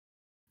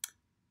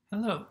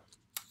Hello.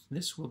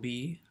 This will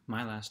be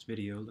my last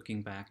video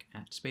looking back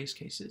at Space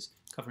Cases,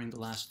 covering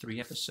the last 3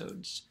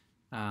 episodes.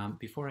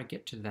 Before I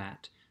get to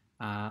that,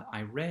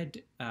 I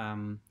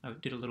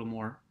did a little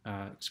more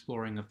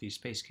exploring of the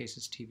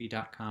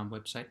spacecasestv.com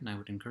website, and I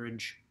would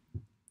encourage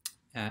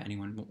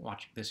anyone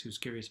watching this who's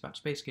curious about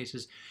Space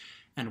Cases,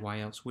 and why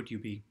else would you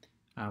be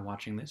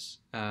watching this,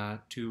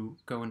 to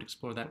go and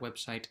explore that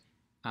website.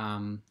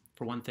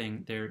 For one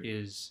thing, there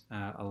is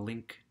a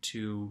link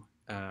to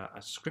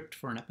a script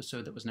for an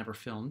episode that was never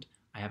filmed.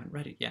 I haven't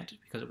read it yet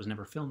because it was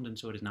never filmed, and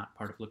so it is not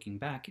part of looking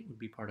back. It would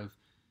be part of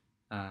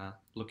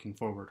looking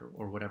forward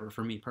or whatever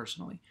for me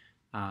personally.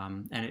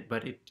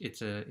 But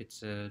it's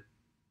a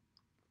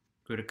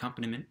good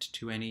accompaniment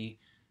to any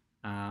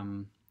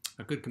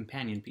a good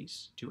companion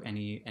piece to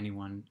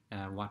anyone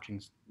watching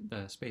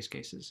the Space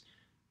Cases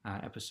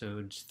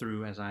episodes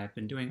through, as I've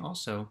been doing.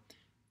 Also,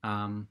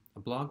 a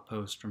blog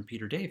post from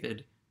Peter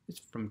David. It's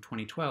from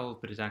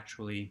 2012, but is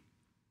actually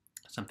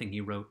something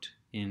he wrote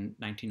in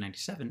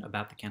 1997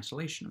 about the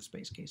cancellation of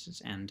Space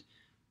Cases and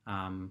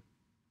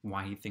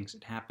why he thinks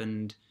it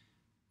happened,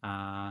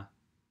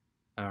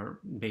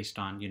 based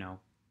on,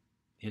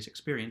 his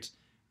experience,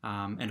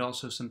 and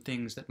also some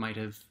things that might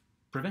have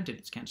prevented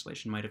its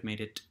cancellation, might have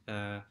made it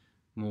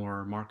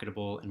more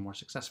marketable and more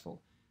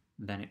successful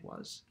than it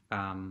was,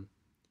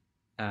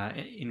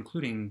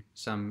 including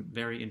some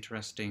very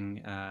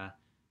interesting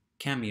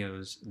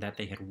cameos that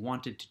they had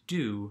wanted to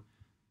do,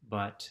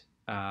 but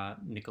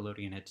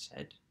Nickelodeon had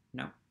said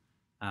no.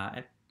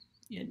 And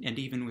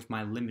even with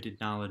my limited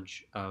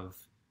knowledge of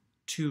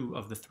 2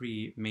 of the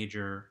 3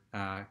 major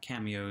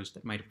cameos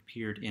that might have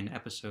appeared in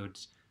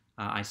episodes,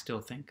 I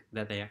still think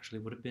that they actually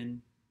would have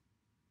been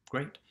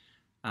great.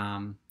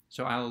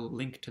 So I'll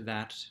link to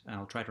that.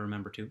 I'll try to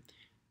remember to.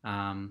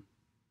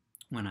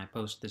 When I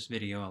post this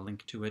video, I'll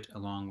link to it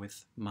along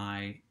with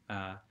my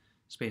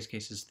Space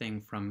Cases thing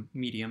from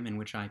Medium, in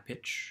which I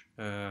pitch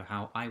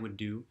how I would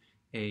do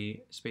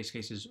a Space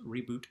Cases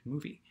reboot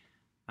movie.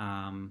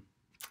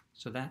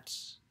 So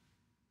that's,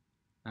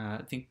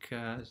 I think,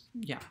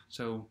 yeah.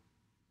 So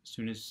as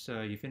soon as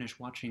you finish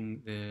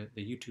watching the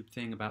YouTube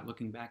thing about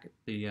looking back at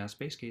the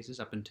Space Cases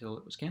up until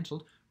it was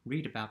canceled,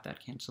 read about that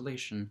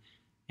cancellation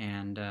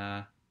and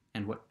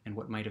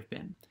what might have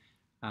been.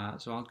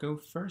 So I'll go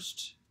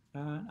first.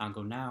 I'll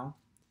go now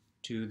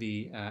to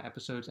the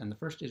episodes, and the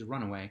first is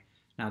Runaway.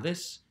 Now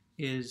this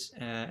is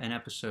an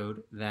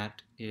episode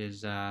that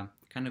is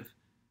kind of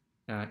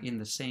in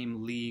the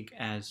same league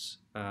as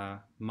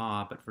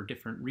Ma, but for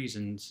different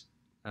reasons.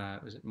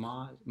 Was it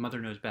Ma?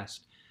 Mother Knows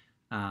Best.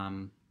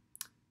 In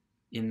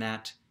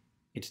that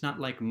it's not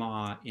like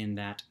Ma in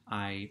that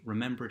I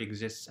remember it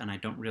exists and I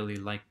don't really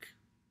like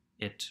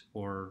it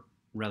or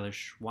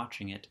relish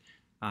watching it.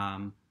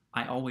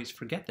 I always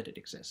forget that it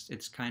exists.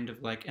 It's kind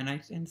of like, and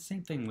the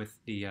same thing with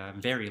the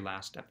very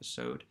last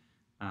episode,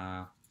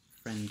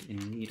 Friend in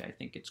Need, I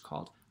think it's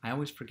called. I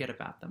always forget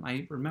about them.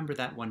 I remember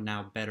that one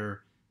now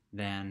better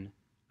than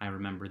I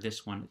remember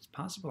this one. It's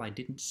possible I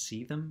didn't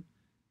see them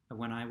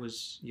when I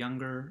was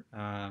younger,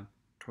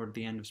 toward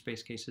the end of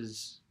Space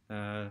Cases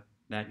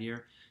that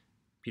year.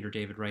 Peter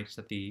David writes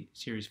that the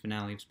series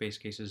finale of Space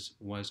Cases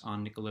was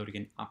on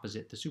Nickelodeon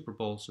opposite the Super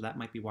Bowl, so that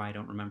might be why I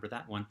don't remember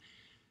that one.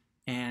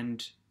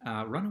 And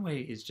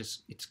Runaway is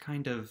just, it's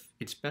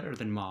better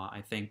than Ma,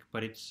 I think,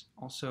 but it's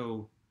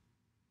also,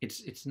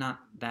 it's not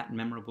that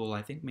memorable.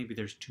 I think maybe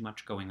there's too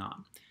much going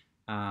on.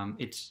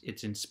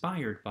 It's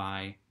inspired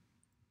by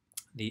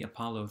the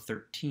Apollo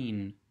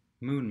 13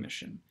 moon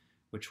mission,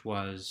 which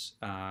was,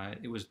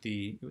 it was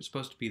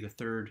supposed to be the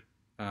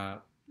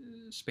 3rd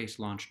space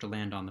launch to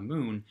land on the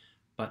moon,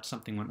 but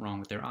something went wrong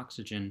with their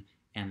oxygen,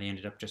 and they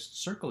ended up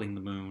just circling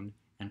the moon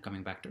and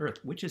coming back to Earth,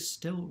 which is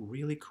still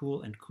really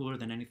cool and cooler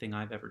than anything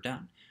I've ever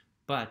done,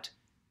 but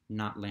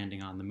not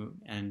landing on the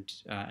moon, and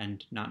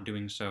not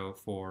doing so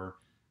for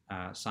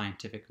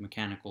scientific,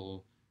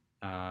 mechanical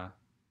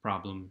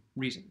problem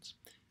reasons.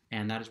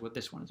 And that is what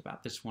this one is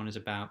about. This one is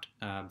about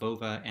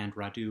Bova and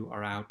Radu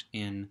are out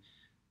in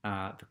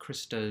one of the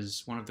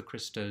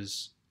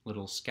Krista's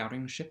little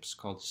scouting ships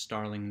called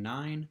Starling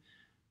 9.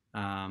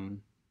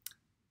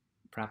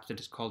 Perhaps it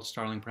is called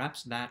Starling.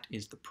 Perhaps that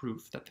is the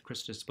proof that the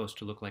Krista is supposed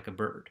to look like a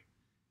bird,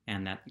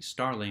 and that the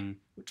Starling,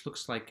 which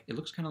looks kind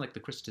of like the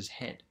Krista's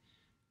head.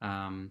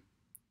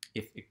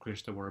 If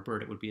Krista were a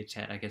bird, it would be its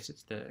head. I guess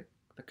it's the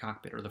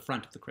cockpit or the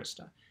front of the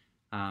Krista.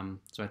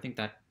 So I think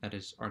that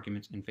is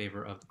arguments in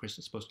favor of the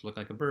Krista supposed to look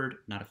like a bird,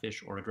 not a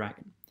fish or a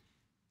dragon.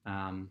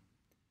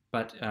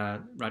 But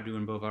Radu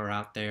and Bova are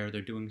out there.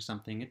 They're doing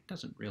something. It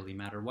doesn't really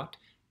matter what.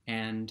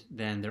 And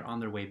then they're on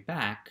their way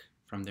back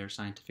from their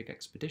scientific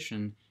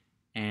expedition.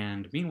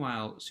 And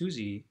meanwhile,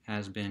 Susie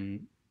has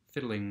been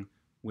fiddling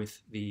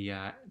with the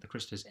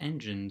Krista's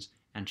engines,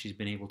 and she's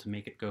been able to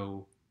make it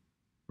go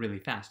really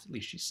fast, at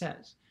least she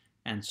says.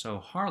 And so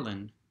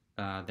Harlan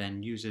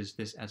then uses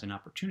this as an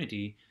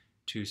opportunity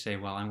to say,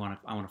 well, I want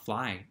to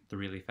fly the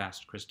really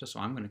fast Krista, so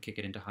I'm going to kick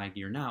it into high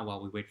gear now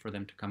while we wait for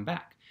them to come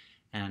back.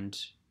 And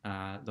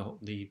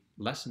the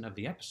lesson of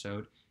the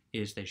episode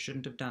is they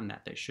shouldn't have done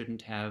that. They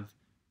shouldn't have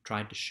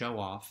tried to show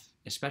off,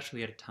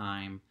 especially at a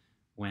time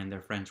when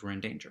their friends were in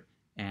danger.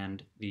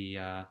 And the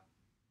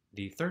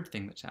third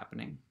thing that's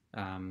happening,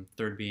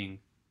 third being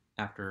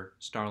after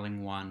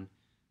Starling 1,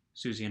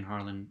 Susie and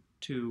Harlan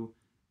 2,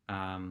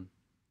 and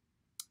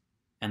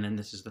then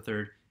this is the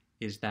third,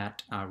 is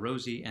that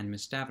Rosie and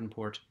Miss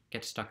Davenport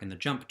get stuck in the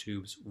jump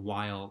tubes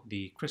while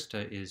the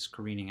Krista is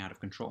careening out of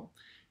control.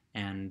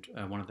 And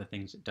one of the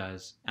things it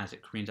does as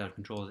it careens out of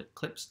control is it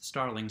clips the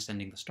Starling,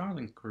 sending the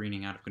Starling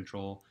careening out of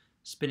control,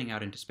 spinning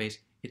out into space.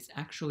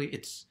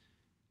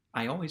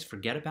 I always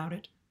forget about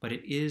it, but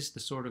it is the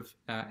sort of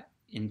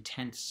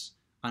intense,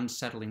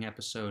 unsettling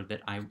episode that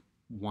I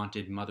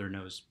wanted Mother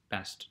Knows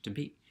Best to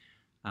be.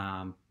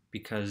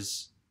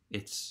 Because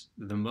it's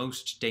the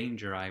most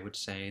danger, I would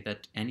say,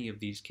 that any of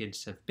these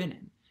kids have been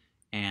in.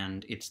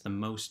 And it's the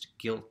most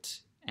guilt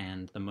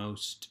and the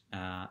most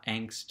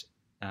angst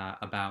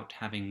about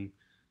having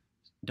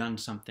done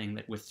something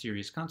that with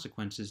serious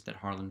consequences that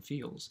Harlan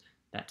feels,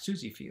 that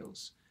Susie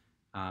feels,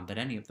 that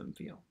any of them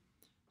feel.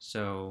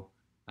 So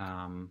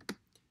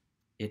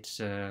it's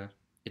a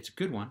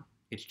good one.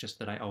 It's just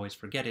that I always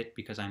forget it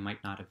because I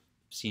might not have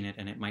seen it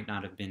and it might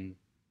not have been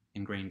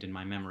ingrained in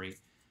my memory.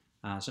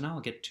 So now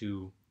I'll get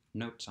to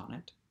notes on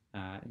it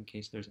in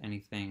case there's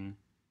anything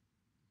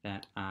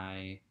that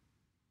I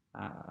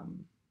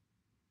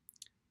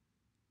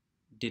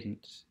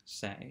didn't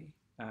say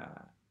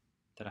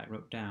that I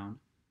wrote down.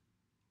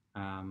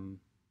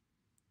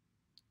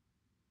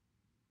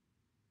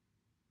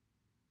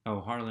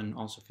 Harlan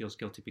also feels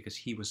guilty because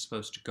he was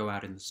supposed to go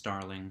out in the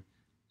Starling,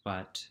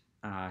 but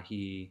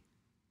he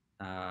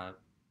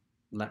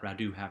let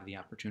Radu have the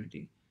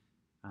opportunity.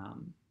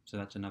 So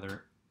that's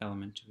another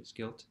element to his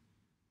guilt.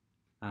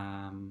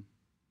 Let's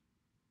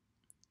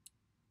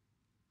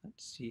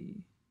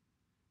see.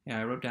 Yeah,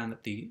 I wrote down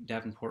that the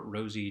Davenport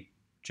Rosie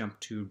jump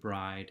tube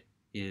ride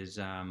is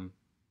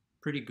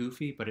pretty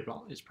goofy, but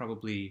it's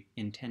probably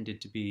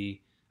intended to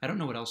be. I don't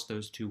know what else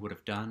those two would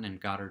have done, and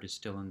Goddard is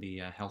still in the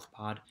health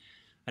pod.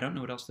 I don't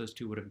know what else those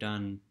two would have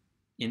done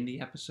in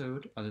the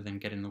episode other than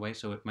get in the way,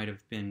 so it might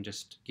have been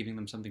just giving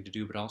them something to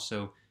do, but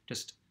also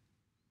just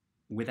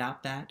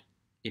without that,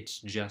 it's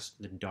just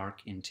the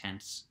dark,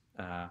 intense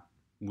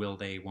will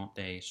they, won't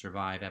they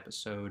survive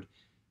episode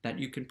that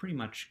you can pretty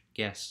much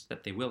guess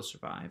that they will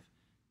survive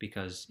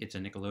because it's a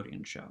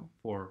Nickelodeon show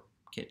for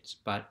kids.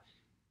 But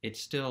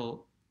it's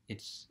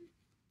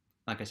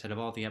like I said, of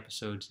all the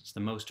episodes, it's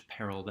the most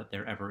peril that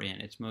they're ever in.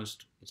 It's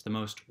the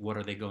most what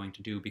are they going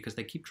to do, because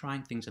they keep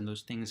trying things and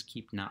those things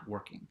keep not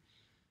working.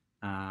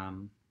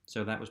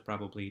 So that was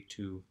probably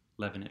to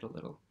leaven it a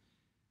little.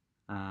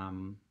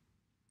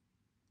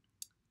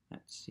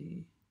 Let's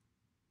see.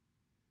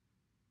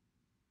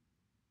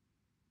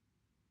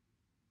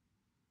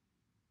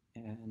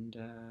 And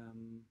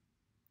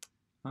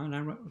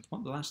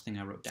the last thing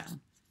I wrote down.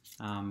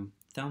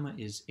 Thelma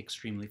is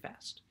extremely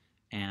fast.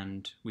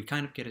 And we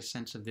kind of get a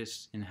sense of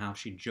this in how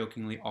she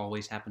jokingly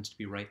always happens to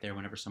be right there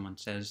whenever someone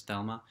says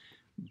Thelma.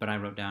 But I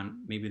wrote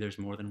down maybe there's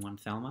more than one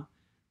Thelma.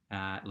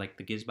 Like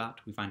the Gizbot,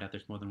 we find out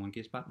there's more than one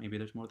Gizbot. Maybe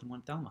there's more than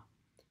one Thelma.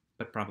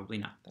 But probably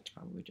not. That's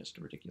probably just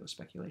a ridiculous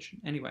speculation.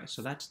 Anyway,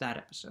 so that's that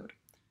episode,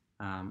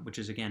 which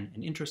is, again,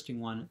 an interesting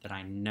one that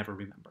I never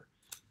remember.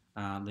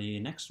 The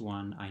next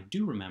one I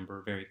do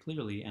remember very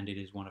clearly, and it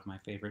is one of my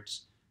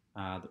favorites,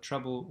 The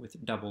Trouble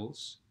with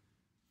Doubles,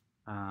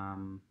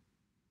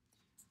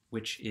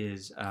 which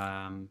is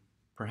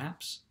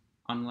perhaps,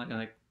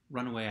 unlike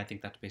Runaway, I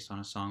think that's based on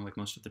a song, like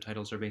most of the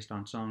titles are based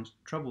on songs.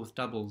 Trouble with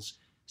Doubles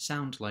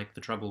sounds like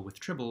The Trouble with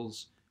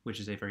Tribbles, which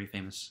is a very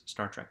famous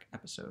Star Trek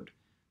episode.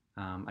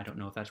 I don't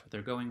know if that's what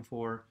they're going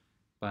for,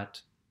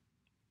 but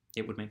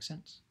it would make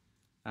sense.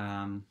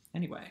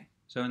 Anyway,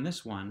 so in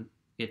this one,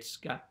 it's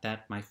got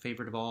that my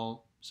favorite of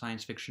all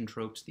science fiction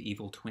tropes, the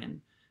evil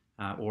twin,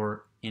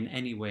 or in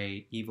any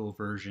way evil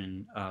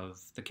version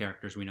of the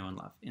characters we know and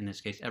love. In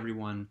this case,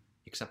 everyone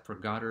except for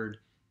Goddard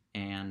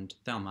and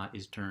Thelma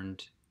is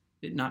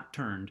not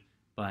turned,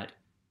 but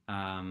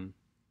a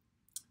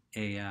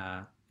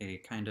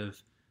kind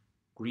of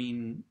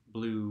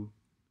green-blue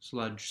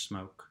sludge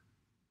smoke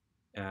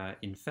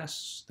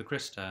infests the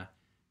Krista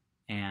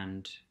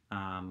and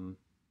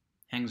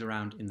hangs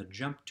around in the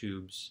jump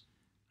tubes,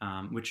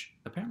 which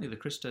apparently the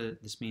Krista,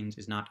 this means,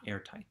 is not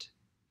airtight,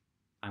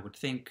 I would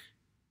think.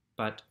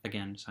 But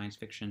again, science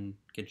fiction,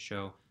 kids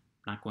show,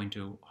 not going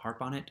to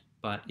harp on it,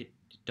 but it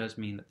does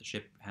mean that the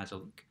ship has a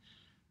leak.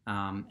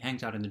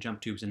 Hangs out in the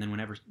jump tubes, and then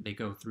whenever they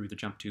go through the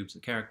jump tubes, the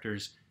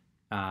characters,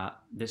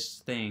 this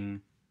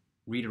thing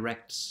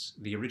redirects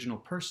the original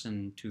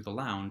person to the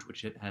lounge,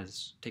 which it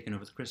has taken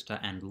over the Krista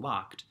and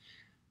locked,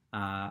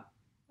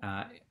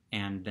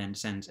 and then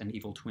sends an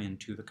evil twin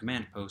to the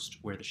command post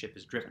where the ship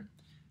is driven.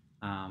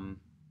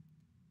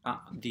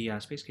 The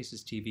Space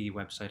Cases TV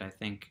website, I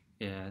think,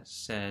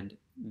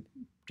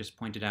 just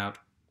pointed out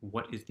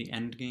what is the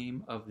end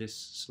game of this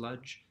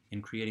sludge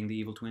in creating the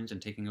evil twins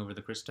and taking over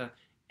the Krista,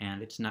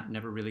 and it's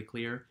never really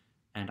clear,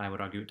 and I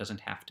would argue it doesn't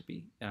have to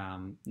be.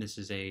 This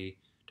is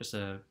just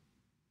a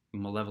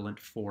malevolent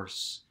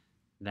force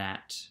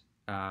that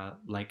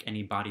like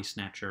any body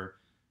snatcher,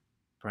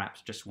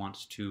 perhaps just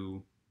wants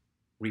to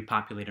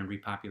repopulate and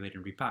repopulate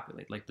and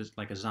repopulate,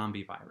 like a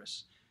zombie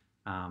virus.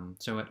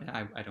 So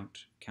I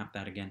don't count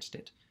that against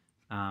it.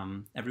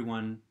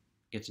 Everyone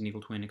gets an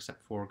evil twin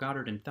except for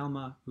Goddard and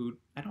Thelma, who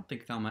I don't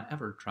think Thelma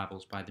ever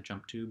travels by the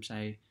jump tubes.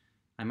 I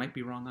might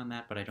be wrong on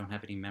that, but I don't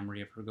have any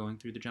memory of her going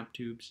through the jump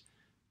tubes.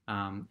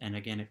 And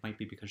again, it might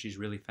be because she's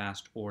really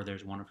fast, or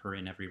there's one of her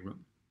in every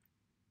room.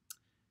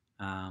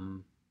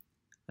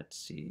 Let's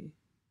see.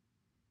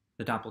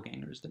 The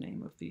Doppelganger is the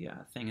name of the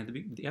thing.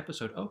 And the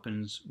episode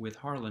opens with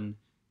Harlan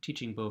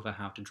teaching Bova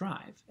how to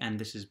drive. And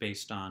this is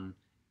based on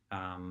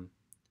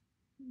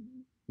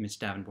Miss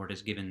Davenport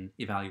has given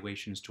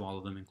evaluations to all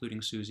of them,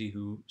 including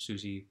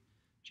Susie,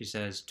 she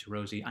says to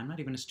Rosie, "I'm not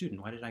even a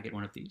student. Why did I get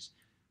one of these?"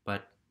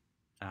 But,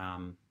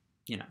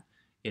 you know,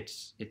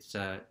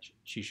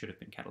 she should have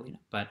been Catalina.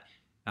 But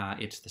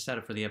it's the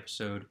setup for the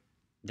episode.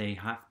 They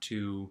have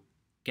to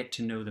get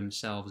to know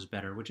themselves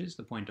better, which is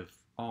the point of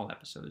all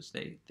episodes.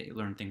 They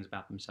learn things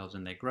about themselves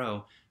and they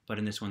grow. But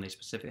in this one, they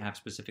have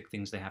specific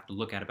things they have to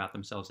look at about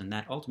themselves, and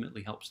that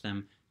ultimately helps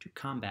them to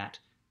combat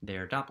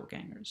their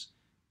doppelgangers.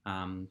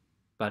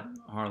 But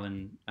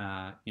Harlan,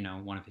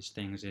 one of his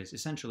things is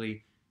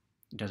essentially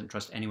doesn't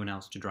trust anyone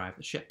else to drive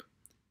the ship.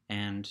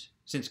 And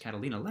since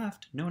Catalina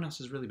left, no one else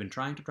has really been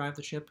trying to drive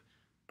the ship,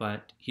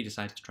 but he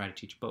decides to try to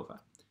teach Bova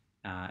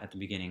at the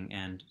beginning,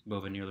 and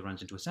Bova nearly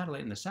runs into a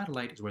satellite, and the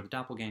satellite is where the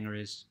doppelganger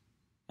is,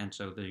 and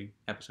so the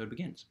episode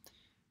begins.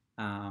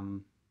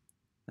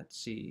 Let's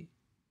see.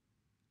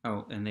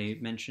 Oh, and they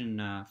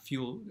mention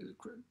fuel.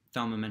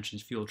 Thelma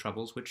mentions fuel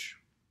troubles, which,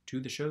 to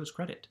the show's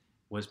credit,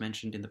 was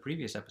mentioned in the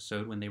previous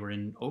episode when they were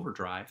in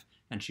overdrive,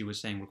 and she was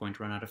saying we're going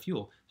to run out of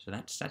fuel. So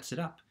that sets it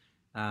up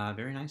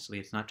very nicely.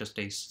 It's not just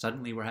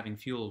suddenly we're having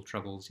fuel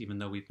troubles, even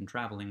though we've been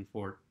traveling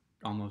for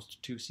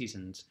almost 2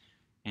 seasons,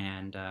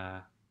 and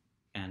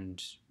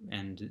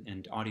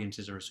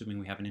audiences are assuming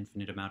we have an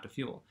infinite amount of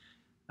fuel.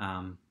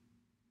 Of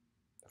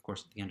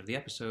course, at the end of the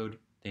episode,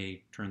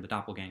 they turn the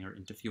doppelganger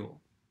into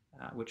fuel,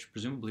 which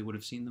presumably would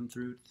have seen them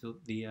through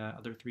the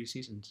other 3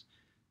 seasons.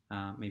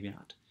 Maybe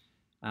not.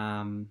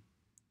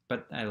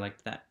 But I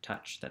liked that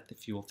touch, that the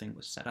fuel thing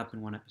was set up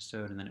in one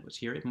episode and then it was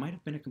here. It might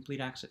have been a complete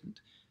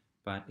accident,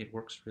 but it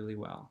works really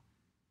well.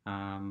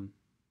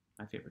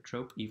 My favorite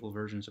trope, evil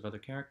versions of other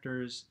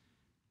characters.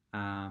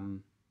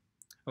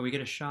 We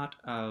get a shot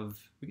of,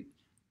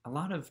 a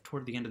lot of,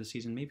 toward the end of the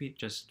season, maybe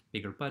just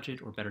bigger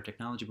budget or better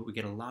technology, but we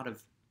get a lot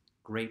of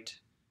great,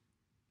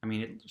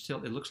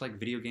 it looks like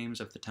video games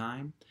of the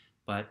time,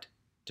 but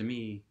to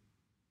me,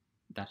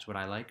 that's what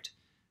I liked.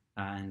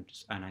 And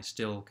I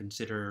still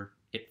consider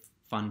it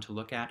fun to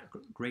look at.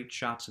 Great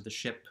shots of the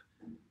ship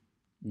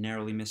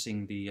narrowly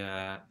missing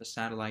the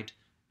satellite,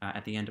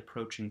 at the end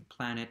approaching the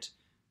planet.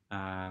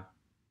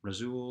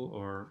 Razul,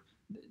 or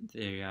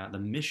the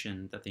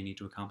mission that they need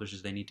to accomplish,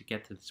 is they need to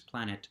get to this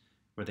planet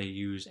where they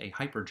use a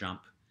hyper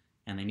jump,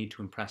 and they need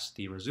to impress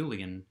the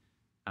Razulian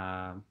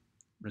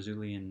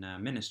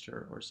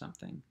minister or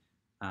something,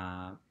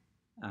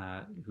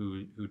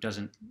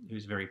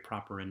 who's very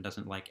proper and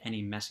doesn't like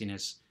any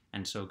messiness.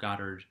 And so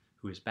Goddard,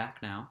 who is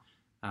back now,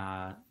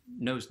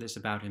 knows this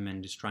about him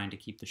and is trying to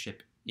keep the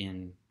ship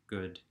in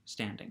good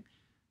standing.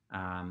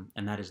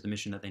 And that is the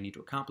mission that they need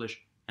to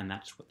accomplish, and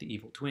that's what the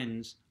evil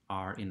twins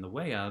are in the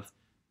way of.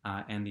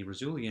 And the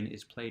Razulian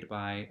is played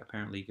by,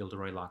 apparently,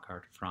 Gilderoy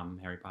Lockhart from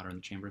Harry Potter and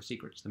the Chamber of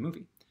Secrets, the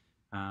movie.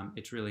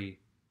 It's really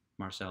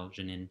Marcel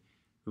Jenin,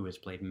 who has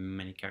played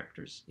many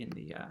characters in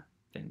the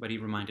thing, but he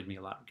reminded me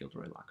a lot of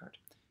Gilderoy Lockhart.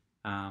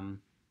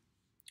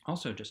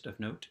 Also, just of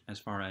note, as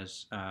far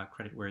as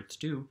credit where it's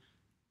due,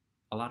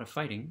 a lot of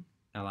fighting,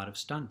 a lot of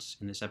stunts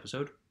in this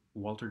episode.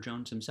 Walter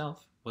Jones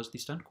himself was the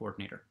stunt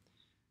coordinator.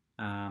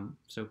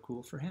 So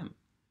cool for him.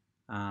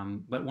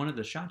 But one of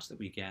the shots that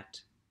we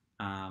get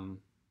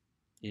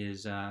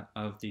is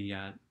of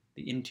the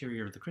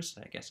interior of the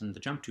Krista, I guess, and the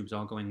jump tubes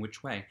all going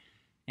which way.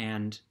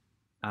 And,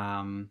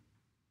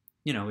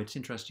 it's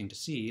interesting to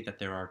see that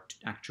there are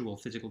actual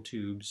physical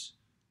tubes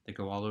that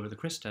go all over the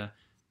Krista,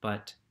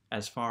 but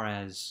as far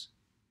as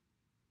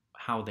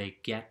how they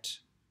get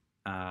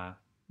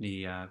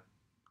the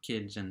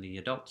kids and the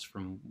adults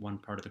from one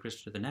part of the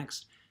Krista to the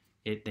next,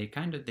 they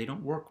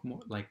don't work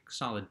more like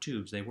solid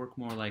tubes. They work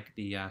more like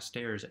the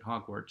stairs at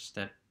Hogwarts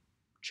that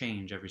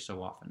change every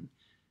so often,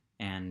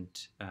 and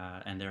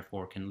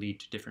therefore can lead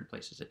to different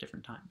places at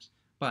different times.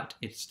 But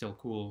it's still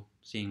cool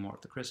seeing more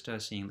of the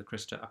Krista, seeing the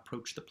Krista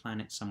approach the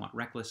planet somewhat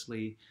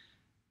recklessly.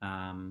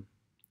 Let's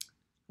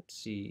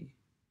see.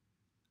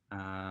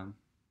 I'll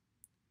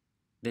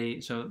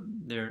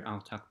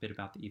talk a bit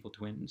about the evil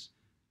twins.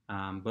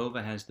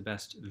 Bova has the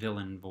best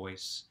villain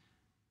voice,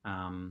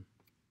 and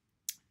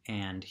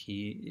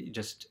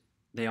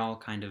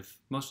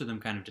most of them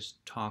kind of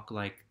just talk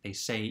like they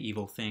say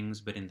evil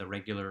things, but in the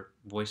regular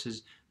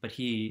voices. But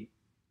he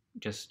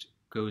just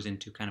goes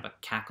into kind of a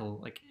cackle,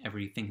 like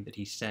everything that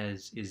he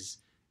says is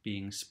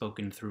being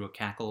spoken through a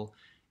cackle,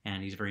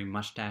 and he's very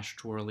mustache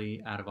twirly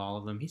out of all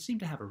of them. He seemed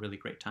to have a really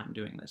great time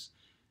doing this.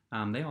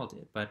 They all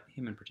did, but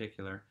him in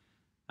particular.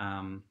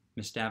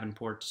 Miss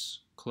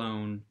Davenport's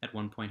clone at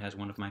one point has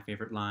one of my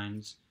favorite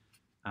lines.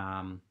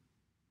 Um,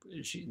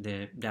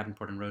 the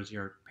Davenport and Rosie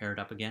are paired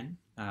up again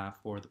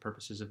for the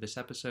purposes of this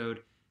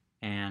episode,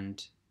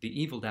 and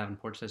the evil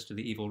Davenport says to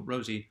the evil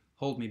Rosie,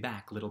 "Hold me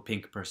back, little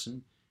pink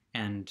person,"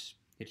 and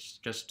it's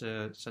just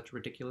such a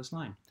ridiculous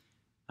line.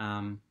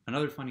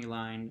 Another funny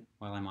line,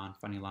 while I'm on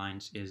funny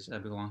lines, is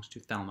belongs to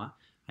Thelma.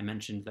 I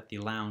mentioned that the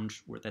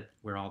lounge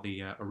where all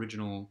the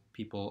original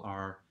people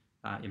are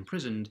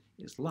imprisoned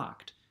is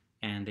locked,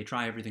 and they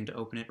try everything to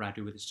open it.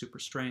 Radu with his super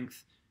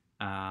strength,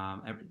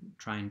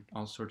 trying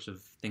all sorts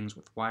of things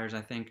with wires,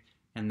 I think,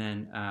 and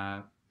then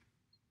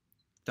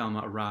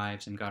Thelma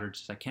arrives, and Goddard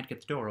says, "I can't get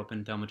the door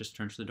open." Thelma just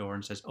turns to the door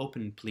and says,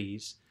 "Open,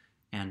 please,"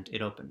 and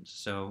it opens.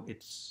 So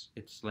it's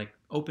like,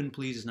 "Open,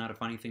 please" is not a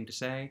funny thing to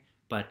say,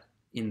 but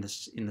in the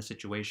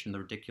situation, the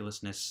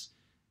ridiculousness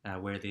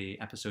where the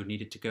episode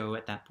needed to go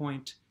at that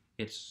point,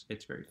 it's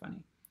very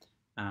funny.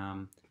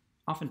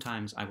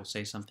 Oftentimes, I will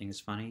say something is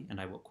funny, and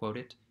I will quote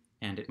it,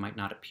 and it might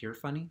not appear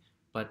funny,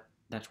 but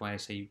that's why I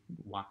say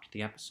watch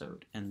the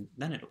episode, and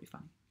then it'll be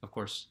funny. Of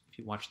course, if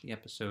you watch the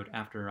episode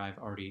after I've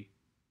already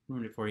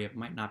ruined it for you, it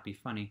might not be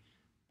funny,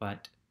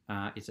 but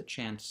it's a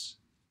chance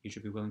you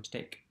should be willing to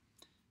take.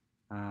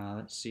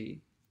 Let's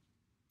see.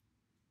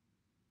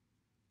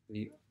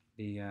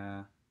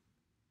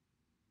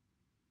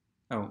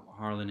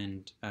 Harlan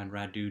and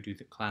Radu do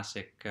the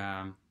classic.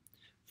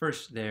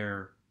 First,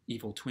 their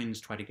evil twins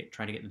try to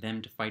get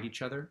them to fight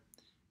each other,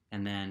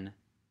 and then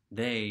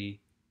they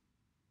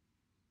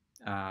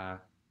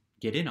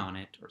get in on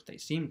it, or they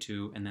seem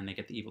to, and then they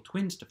get the evil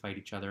twins to fight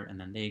each other, and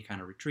then they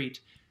kind of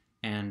retreat,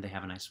 and they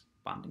have a nice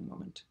bonding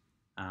moment.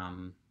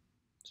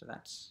 So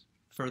that's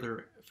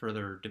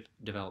further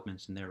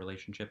developments in their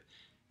relationship.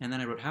 And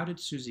then I wrote, how did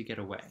Susie get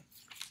away?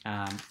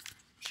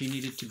 She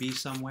needed to be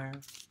somewhere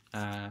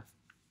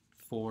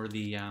for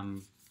the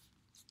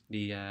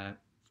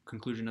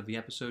conclusion of the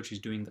episode. She's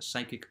doing the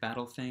psychic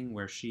battle thing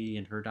where she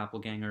and her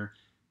doppelganger,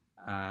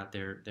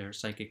 their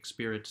psychic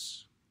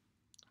spirits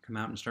come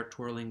out and start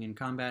twirling in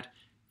combat.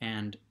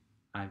 And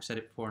I've said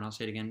it before and I'll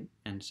say it again,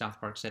 and South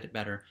Park said it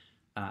better,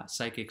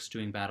 psychics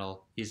doing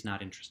battle is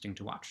not interesting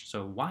to watch.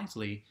 So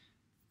wisely,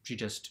 she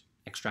just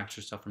extracts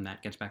herself from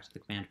that, gets back to the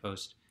command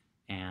post,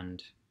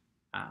 and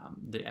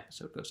the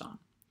episode goes on.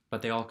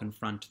 But they all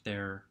confront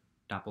their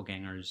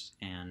doppelgangers,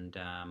 and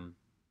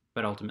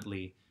but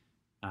ultimately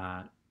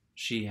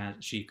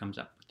she comes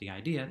up with the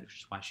idea, which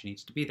is why she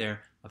needs to be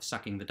there, of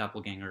sucking the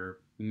doppelganger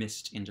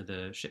mist into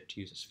the ship to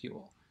use as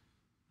fuel.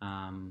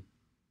 I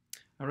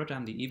wrote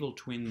down the evil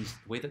twins,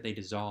 the way that they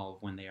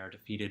dissolve when they are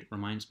defeated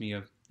reminds me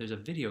of, there's a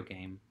video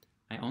game.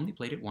 I only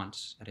played it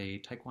once at a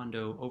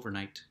Taekwondo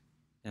overnight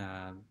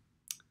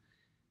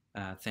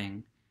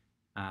thing,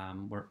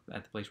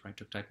 at the place where I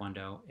took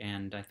Taekwondo,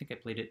 and I think I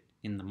played it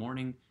in the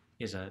morning.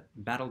 Is a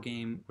battle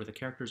game where the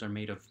characters are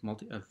made of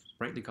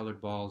brightly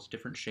colored balls,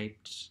 different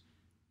shapes,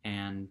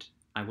 and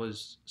I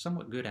was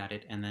somewhat good at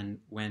it. And then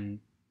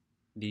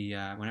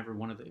whenever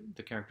one of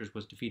the characters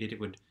was defeated, it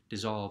would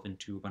dissolve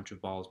into a bunch of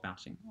balls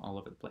bouncing all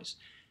over the place.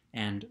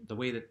 And the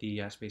way that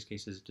the space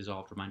cases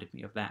dissolved reminded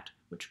me of that,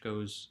 which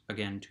goes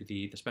again to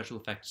the special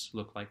effects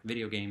look like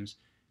video games.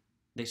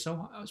 They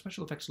saw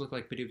special effects look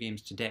like video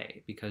games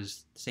today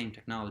because the same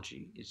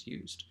technology is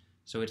used.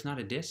 So it's not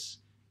a diss.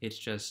 It's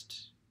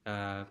just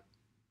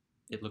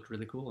it looked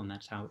really cool, and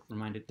that's how it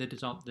reminded. The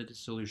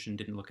dissolution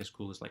didn't look as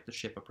cool as like the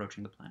ship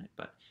approaching the planet,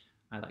 but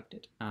I liked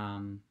it.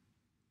 And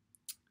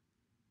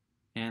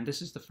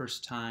this is the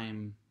first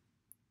time.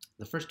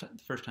 The first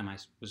time I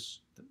was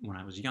when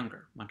I was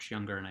younger, much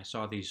younger, and I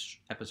saw these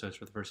episodes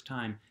for the first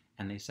time,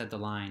 and they said the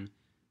line,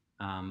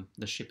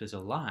 "The ship is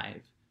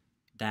alive."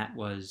 That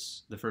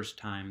was the first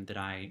time that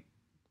I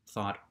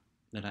thought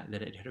that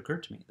it had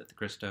occurred to me that the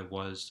Krista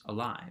was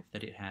alive,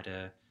 that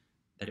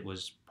it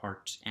was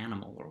part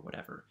animal or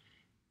whatever.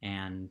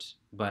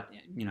 But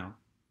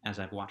as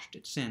I've watched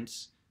it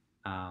since,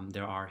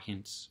 there are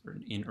hints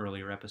in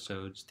earlier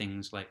episodes,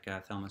 things like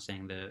Thelma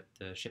saying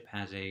the ship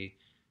has a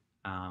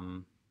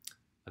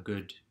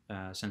good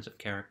sense of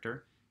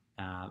character.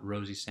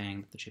 Rosie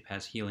saying that the ship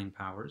has healing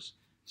powers.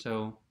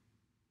 So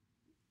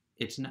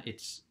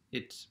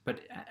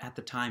but at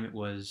the time it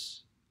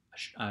was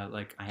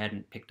like I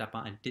didn't pick up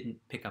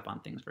on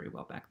things very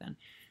well back then.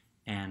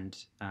 And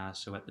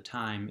so at the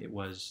time,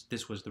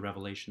 this was the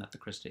revelation that the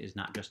Krista is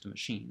not just a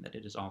machine, that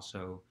it is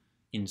also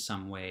in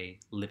some way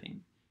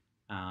living.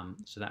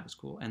 So that was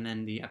cool. And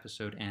then the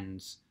episode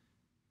ends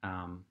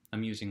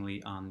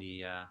amusingly on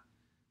the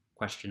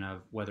question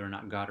of whether or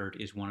not Goddard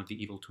is one of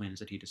the evil twins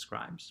that he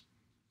describes,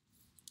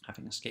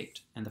 having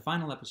escaped. And the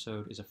final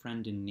episode is A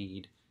Friend in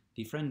Need.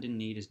 The friend in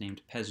need is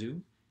named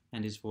Pezu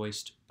and is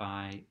voiced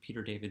by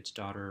Peter David's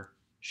daughter,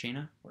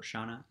 Shana,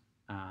 Shana.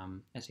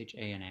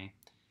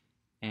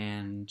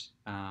 And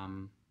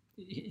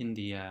in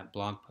the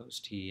blog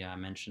post, he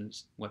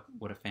mentions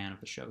what a fan of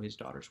the show his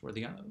daughters were.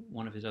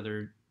 One of his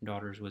other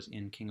daughters was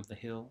in King of the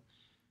Hill.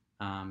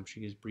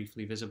 She is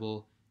briefly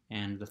visible,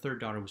 and the third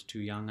daughter was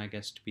too young, I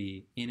guess, to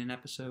be in an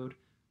episode,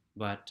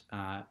 but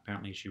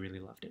apparently she really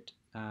loved it,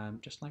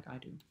 just like I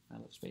do. I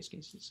love space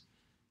cases.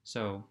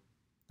 So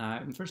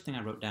the first thing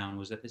I wrote down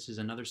was that this is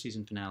another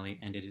season finale,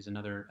 and it is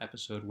another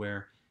episode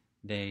where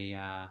they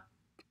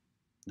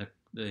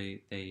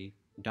they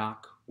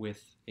dock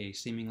with a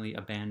seemingly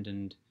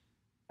abandoned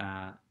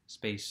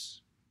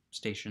space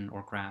station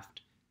or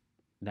craft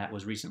that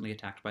was recently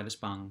attacked by the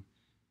Spung.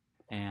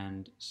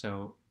 And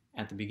so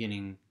at the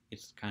beginning,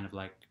 it's kind of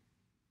like,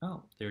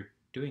 oh, they're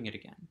doing it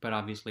again. But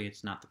obviously,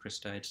 it's not the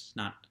Krista. It's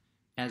not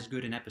as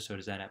good an episode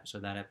as that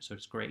episode. That episode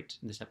is great.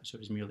 This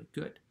episode is merely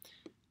good.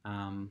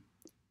 Um,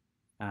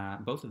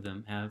 both of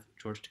them have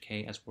George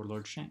Takei as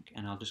Warlord Shank,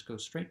 and I'll just go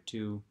straight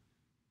to.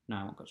 No,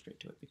 I won't go straight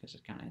to it because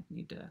it kind of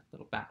need a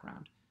little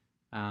background.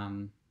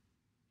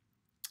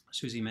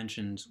 Susie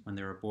mentions when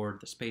they're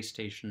aboard the space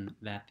station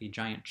that the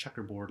giant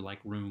checkerboard-like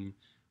room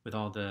with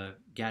all the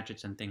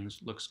gadgets and things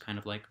looks kind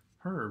of like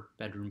her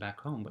bedroom back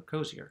home, but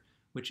cozier,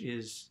 which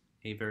is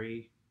a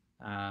very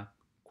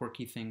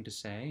quirky thing to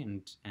say,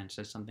 and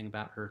says something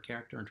about her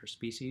character and her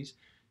species,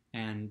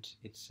 and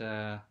it's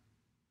a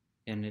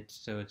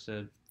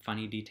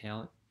funny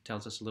detail. It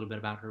tells us a little bit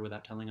about her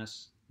without telling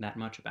us that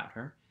much about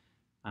her.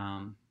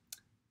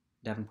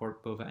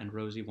 Davenport, Bova, and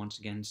Rosie once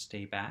again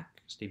stay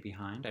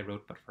behind. I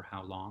wrote, but for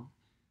how long?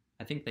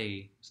 I think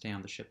they stay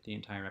on the ship the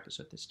entire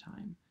episode this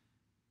time.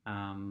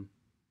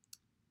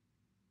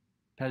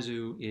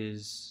 Pezu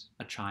is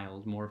a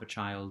child, more of a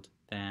child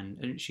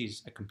than...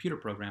 She's a computer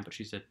program, but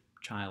she's a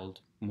child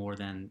more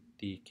than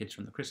the kids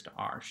from the Krista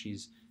are.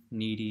 She's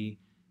needy,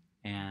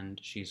 and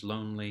she's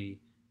lonely,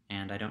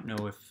 and I don't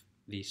know if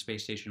the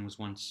space station was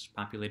once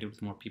populated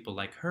with more people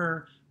like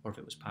her, or if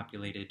it was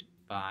populated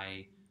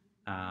by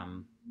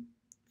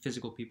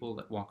physical people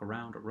that walk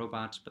around, or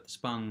robots, but the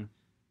Spung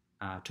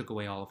took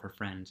away all of her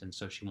friends, and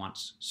so she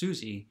wants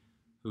Susie,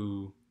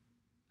 who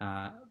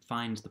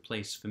finds the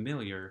place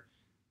familiar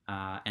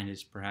and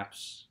is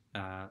perhaps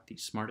the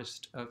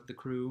smartest of the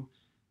crew,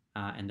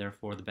 and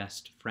therefore the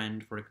best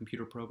friend for a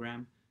computer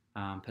program.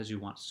 Pezu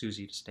wants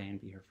Susie to stay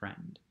and be her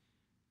friend,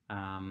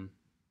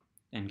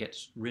 and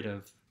gets rid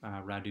of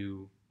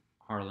Radu,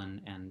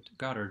 Harlan, and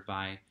Goddard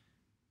by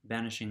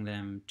banishing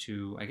them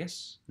to, I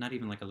guess, not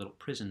even like a little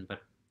prison,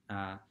 but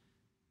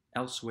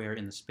elsewhere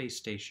in the space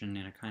station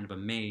in a kind of a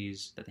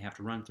maze that they have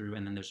to run through,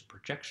 and then there's a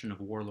projection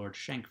of Warlord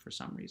Shank for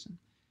some reason.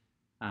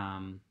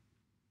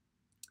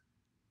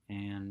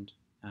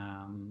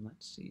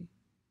 Let's see.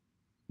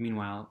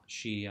 Meanwhile,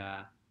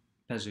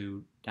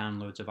 Pezu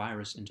downloads a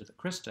virus into the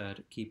Krista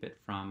to keep it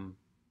from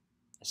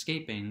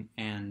escaping,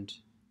 and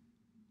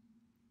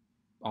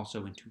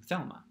also into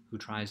Thelma, who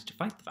tries to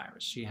fight the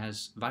virus. She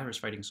has virus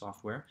fighting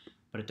software,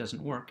 but it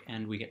doesn't work,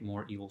 and we get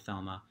more evil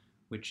Thelma,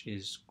 which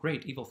is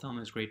great. Evil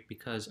Thelma is great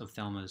because of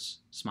Thelma's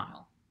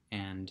smile,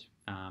 and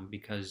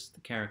because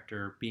the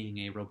character being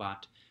a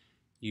robot,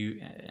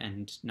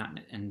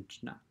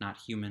 not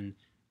human,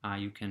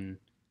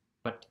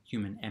 but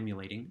human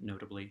emulating,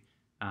 notably,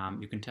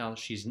 you can tell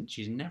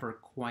she's never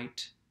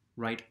quite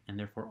right, and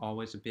therefore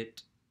always a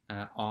bit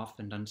off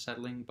and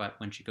unsettling. But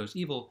when she goes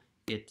evil,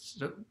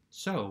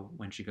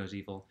 when she goes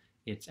evil,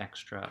 it's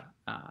extra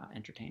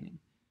entertaining.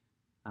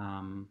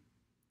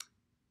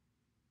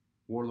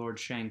 Warlord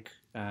Shank,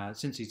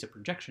 since he's a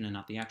projection and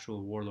not the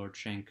actual Warlord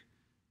Shank,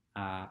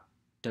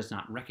 does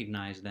not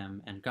recognize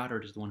them, and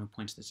Goddard is the one who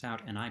points this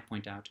out, and I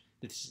point out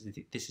that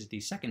this is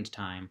the second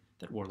time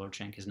that Warlord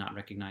Shank has not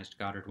recognized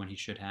Goddard when he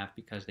should have,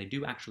 because they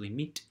do actually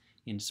meet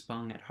in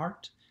Spung at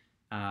Heart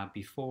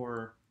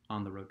before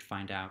On the Road to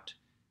Find Out,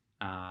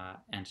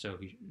 and so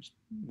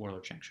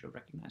Warlord Shank should have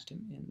recognized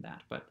him in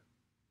that, but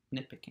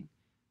nitpicking.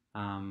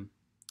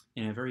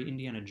 In a very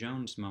Indiana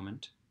Jones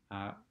moment,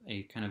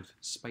 a kind of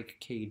spike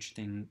cage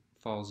thing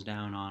falls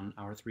down on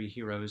our three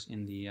heroes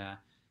in the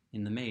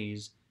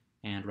maze,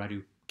 and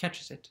Radu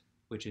catches it,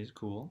 which is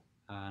cool.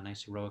 A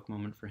nice heroic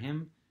moment for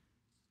him.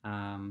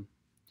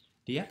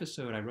 The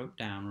episode I wrote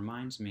down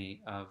reminds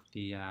me of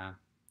the,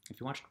 if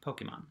you watched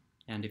Pokemon,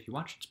 and if you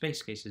watched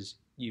Space Cases,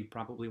 you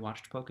probably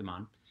watched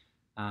Pokemon.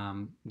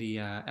 The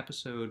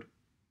episode,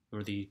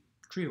 or the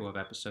trio of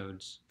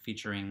episodes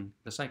featuring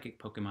the psychic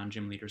Pokemon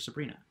gym leader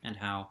Sabrina, and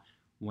how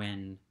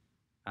when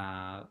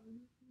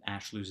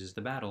Ash loses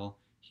the battle,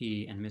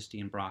 he and Misty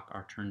and Brock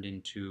are turned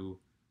into...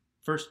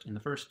 in the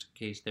first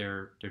case,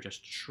 they're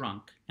just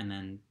shrunk and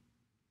then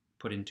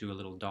put into a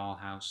little doll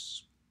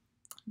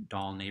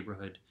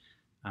neighborhood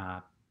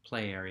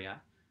play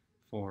area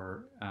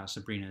for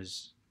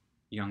Sabrina's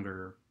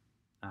younger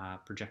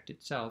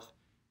projected self.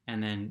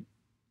 And then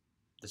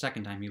the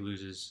second time he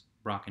loses,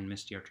 Brock and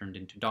Misty are turned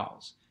into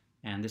dolls.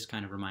 And this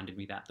kind of reminded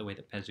me the way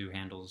that Pezu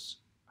handles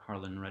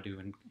Harlan, Radu,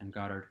 and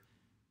Goddard.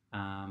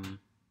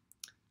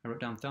 I wrote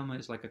down Thelma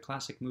is like a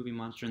classic movie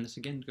monster, and this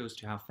again goes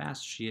to how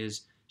fast she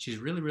is. She's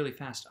really, really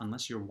fast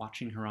unless you're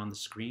watching her on the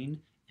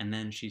screen, and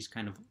then she's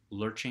kind of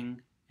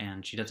lurching,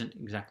 and she doesn't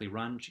exactly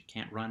run. She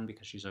can't run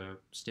because she's a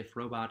stiff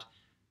robot,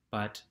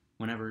 but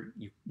whenever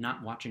you're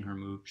not watching her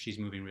move, she's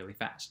moving really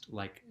fast,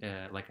 like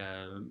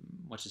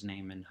what's his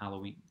name in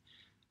Halloween,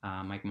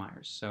 Mike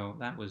Myers. So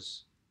that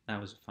was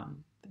that was a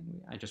fun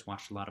thing. I just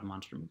watched a lot of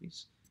monster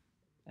movies,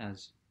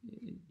 as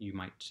you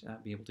might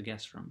be able to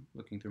guess from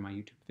looking through my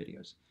YouTube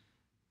videos.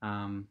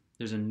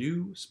 There's a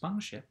new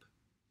Spung ship.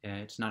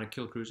 It's not a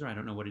kill cruiser. I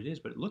don't know what it is,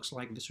 but it looks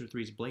like Visser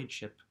 3's Blade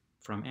ship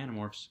from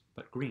Animorphs,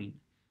 but green.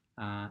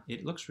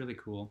 It looks really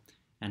cool.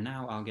 And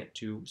now I'll get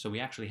to... So we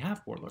actually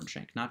have Warlord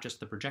Shank, not just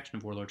the projection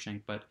of Warlord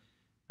Shank, but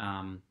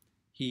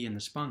he and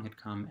the Spung had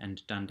come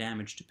and done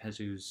damage to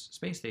Pezu's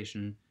space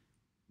station,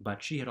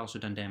 but she had also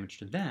done damage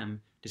to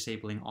them,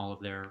 disabling all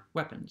of their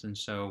weapons. And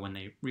so when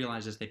they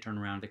realize as they turn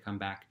around, they come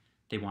back,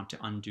 they want to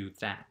undo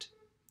that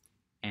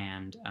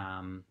and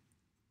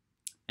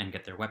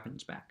get their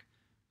weapons back.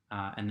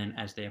 And then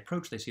as they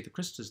approach, they see the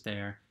Krystas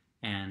there,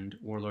 and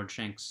Warlord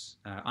Shank's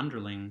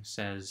underling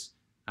says,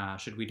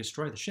 should we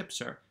destroy the ship,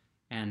 sir?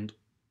 And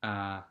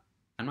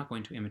I'm not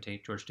going to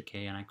imitate George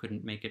Takei, and I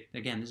couldn't make it.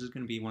 Again, this is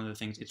going to be one of the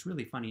things. It's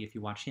really funny if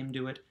you watch him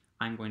do it.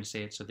 I'm going to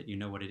say it so that you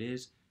know what it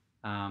is.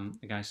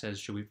 The guy says,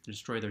 should we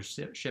destroy their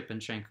ship?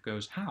 And Shank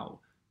goes, how?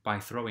 By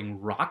throwing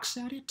rocks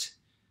at it?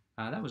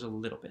 That was a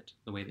little bit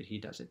the way that he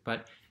does it.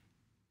 But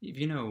if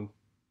you know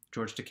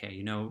George Takei,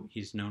 you know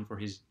he's known for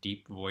his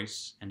deep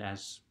voice. And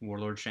as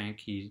Warlord Shank,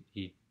 he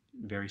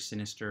very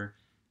sinister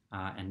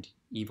and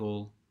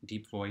evil,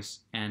 deep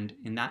voice. And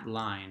in that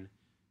line,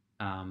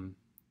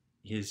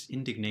 his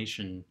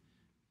indignation,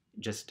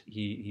 just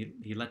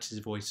he lets his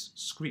voice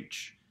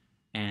screech.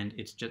 And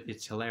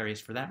it's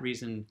hilarious for that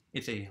reason.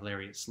 It's a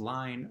hilarious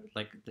line.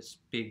 Like, this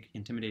big,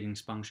 intimidating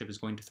Spung ship is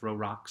going to throw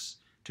rocks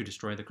to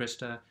destroy the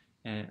Krista.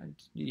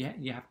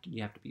 You have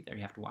to be there.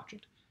 You have to watch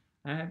it.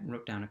 I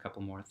wrote down a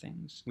couple more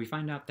things. We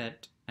find out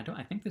that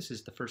I think this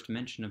is the first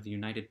mention of the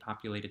United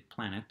Populated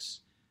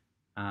Planets,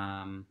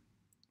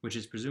 which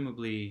is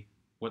presumably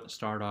what the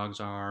Star Dogs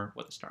are,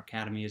 what the Star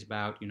Academy is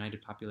about,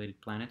 United Populated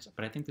Planets.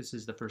 But I think this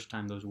is the first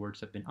time those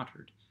words have been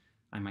uttered.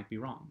 I might be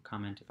wrong.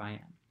 Comment if I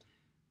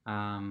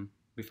am.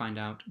 We find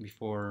out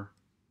before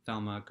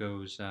Thelma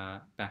goes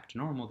back to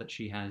normal that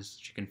she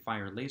can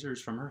fire lasers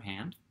from her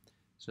hand.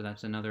 So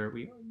that's another,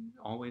 we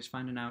always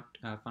finding out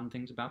fun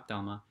things about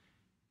Thelma.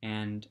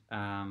 And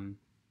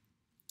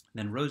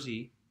then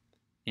Rosie,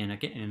 in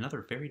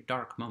another very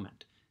dark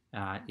moment,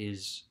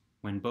 is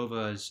when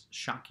Bova's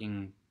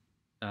shocking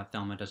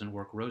Thelma doesn't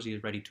work. Rosie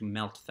is ready to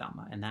melt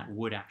Thelma, and that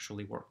would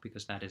actually work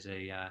because that is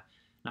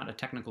not a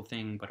technical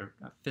thing, but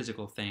a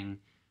physical thing.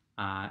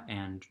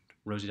 And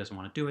Rosie doesn't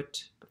want to do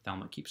it, but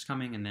Thelma keeps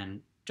coming, and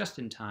then just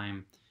in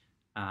time,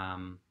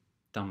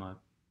 Thelma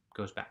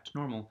goes back to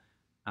normal.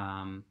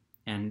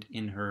 And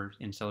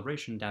in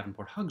celebration,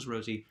 Davenport hugs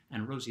Rosie,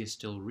 and Rosie is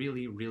still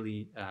really,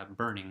 really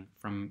burning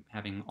from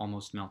having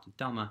almost melted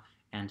Thelma,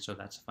 and so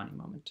that's a funny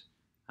moment.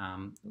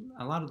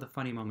 A lot of the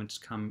funny moments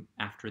come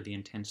after the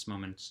intense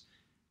moments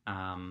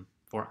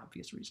for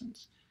obvious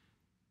reasons.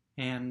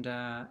 And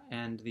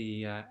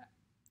the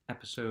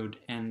episode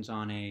ends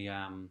on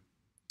a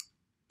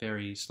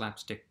very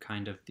slapstick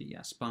kind of the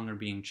Spung are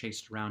being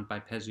chased around by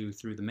Pezu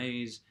through the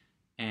maze,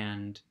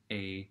 and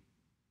a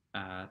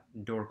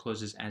door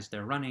closes as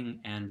they're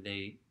running, and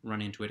they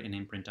run into it and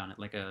imprint on it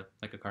like a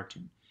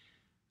cartoon.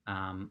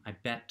 I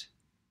bet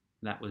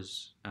that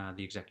was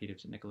the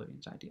executives at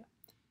Nickelodeon's idea.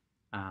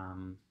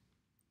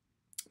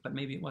 But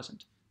maybe it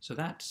wasn't. So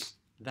that's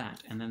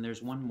that. And then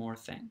there's one more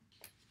thing.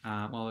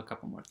 Well, a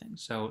couple more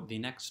things. So the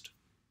next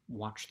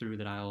watch through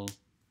that I'll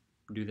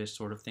do this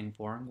sort of thing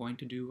for, I'm going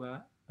to do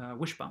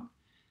Wishbone.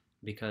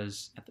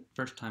 Because at the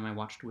first time I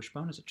watched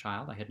Wishbone as a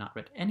child, I had not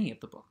read any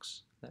of the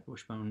books that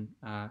Wishbone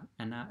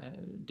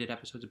did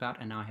episodes about,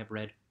 and now I have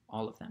read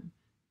all of them.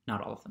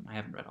 Not all of them. I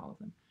haven't read all of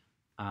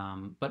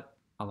them. But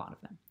a lot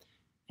of them.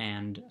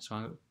 And so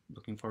I'm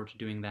looking forward to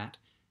doing that.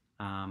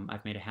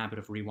 I've made a habit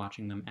of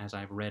rewatching them as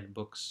I've read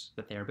books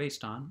that they are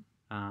based on,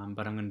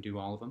 but I'm going to do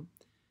all of them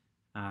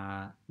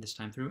this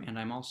time through. And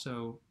I'm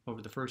also,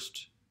 over the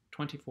first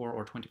 24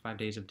 or 25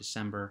 days of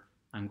December,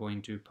 I'm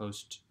going to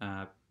post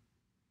I'm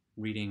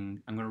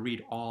going to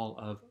read all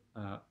of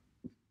A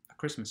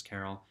Christmas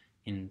Carol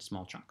in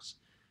small chunks.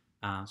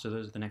 So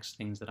those are the next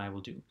things that I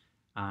will do.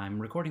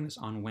 I'm recording this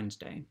on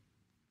Wednesday.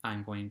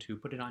 I'm going to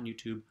put it on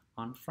YouTube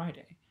on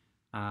Friday.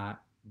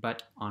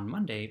 But on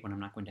Monday, when I'm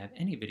not going to have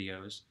any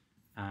videos,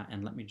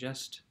 and let me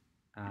just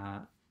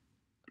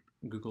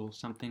Google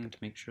something to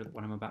make sure that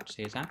what I'm about to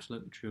say is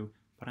absolutely true,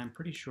 but I'm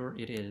pretty sure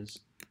it is.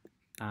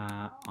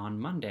 On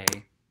Monday,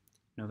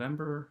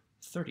 November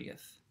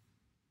 30th,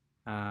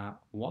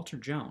 Walter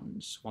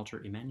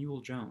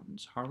Emmanuel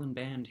Jones, Harlan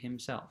Band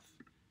himself,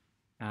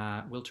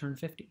 will turn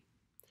 50.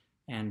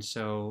 And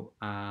so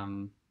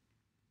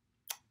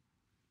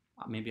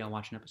maybe I'll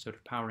watch an episode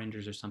of Power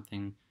Rangers or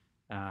something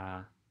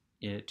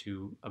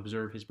to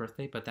observe his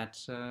birthday, but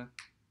that's, I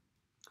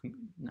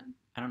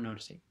don't know how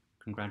to say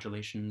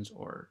congratulations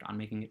or on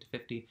making it to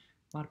 50.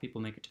 A lot of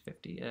people make it to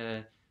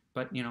 50.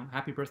 But, you know,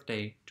 happy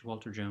birthday to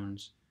Walter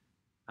Jones.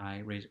 I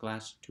raise a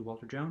glass to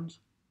Walter Jones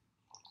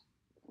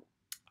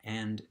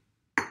and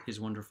his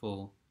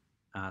wonderful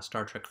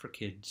Star Trek for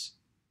kids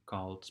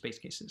called Space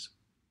Cases.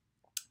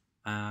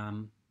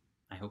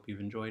 I I hope you've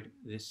enjoyed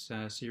this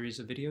series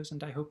of videos,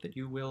 and I hope that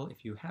you will,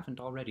 if you haven't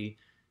already,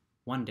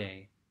 one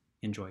day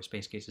enjoy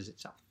Space Cases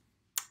itself.